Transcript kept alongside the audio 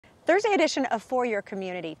Thursday edition of For Your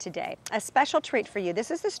Community today. A special treat for you. This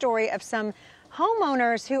is the story of some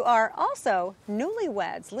homeowners who are also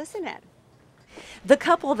newlyweds. Listen in. The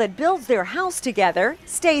couple that builds their house together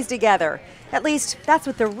stays together. At least that's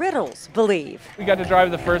what the Riddles believe. We got to drive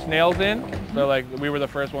the first nails in, so we were the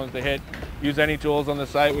first ones to use any tools on the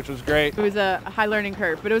site, which was great. It was a high learning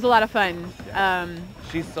curve, but it was a lot of fun.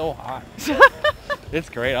 She's so hot. It's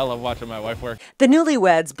great. I love watching my wife work. The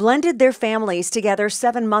Newlyweds blended their families together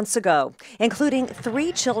 7 months ago, including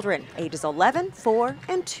 3 children, ages 11, 4,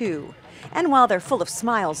 and 2. And while they're full of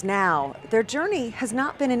smiles now, their journey has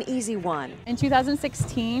not been an easy one. In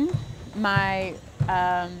 2016, my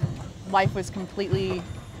life was completely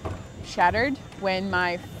shattered when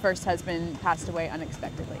my first husband passed away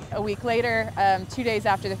unexpectedly. A week later, 2 days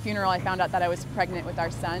after the funeral, I found out that I was pregnant with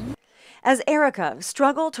our son. As Erica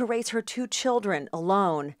struggled to raise her 2 children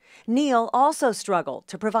alone, Neil also struggled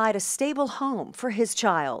to provide a stable home for his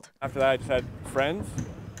child. After that, I just had friends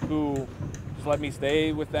who just let me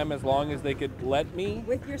stay with them as long as they could let me.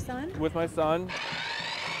 With your son? With my son.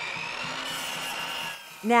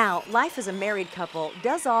 Now, life as a married couple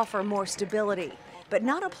does offer more stability, but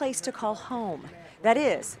not a place to call home. That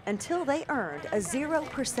is, until they earned a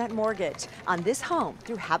 0% mortgage on this home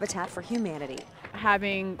through Habitat for Humanity.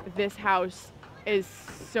 Having this house is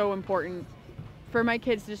so important for my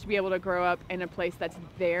kids just to be able to grow up in a place that's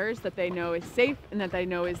theirs, that they know is safe and that they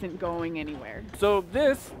know isn't going anywhere. So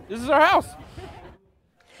this is our house.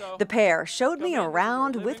 The pair showed me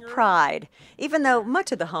around with pride, even though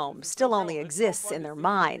much of the home still only exists in their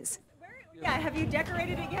minds. Yeah, have you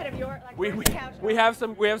decorated it yet? We have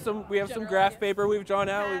some graph paper we've drawn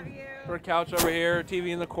out. For a couch over here, TV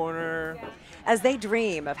in the corner. As they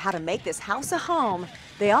dream of how to make this house a home,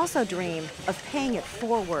 they also dream of paying it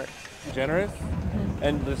forward. Generous,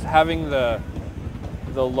 and just having the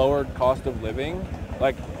lowered cost of living,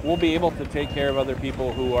 we'll be able to take care of other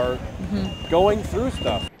people who are going through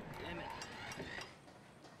stuff.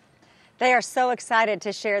 They are so excited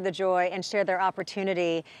to share the joy and share their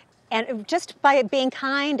opportunity. And just by being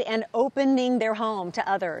kind and opening their home to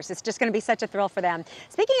others, it's just going to be such a thrill for them.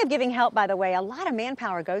 Speaking of giving help, by the way, a lot of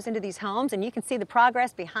manpower goes into these homes, and you can see the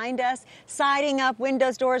progress behind us, siding up,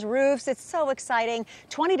 windows, doors, roofs. It's so exciting.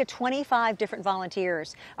 20 to 25 different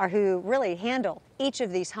volunteers are who really handle each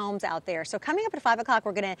of these homes out there. So coming up at 5 o'clock,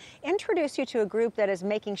 we're going to introduce you to a group that is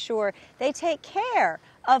making sure they take care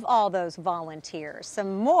of all those volunteers.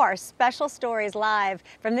 Some more special stories live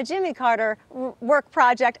from the Jimmy Carter Work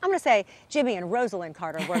Project. I'm going to say Jimmy and Rosalind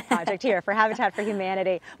Carter Work Project here for Habitat for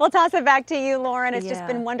Humanity. We'll toss it back to you, Lauren. It's just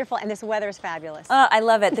been wonderful, and this weather is fabulous. I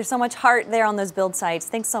love it. There's so much heart there on those build sites.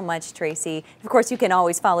 Thanks so much, Tracy. Of course, you can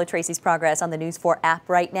always follow Tracy's progress on the News 4 app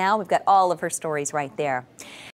right now. We've got all of her stories right there.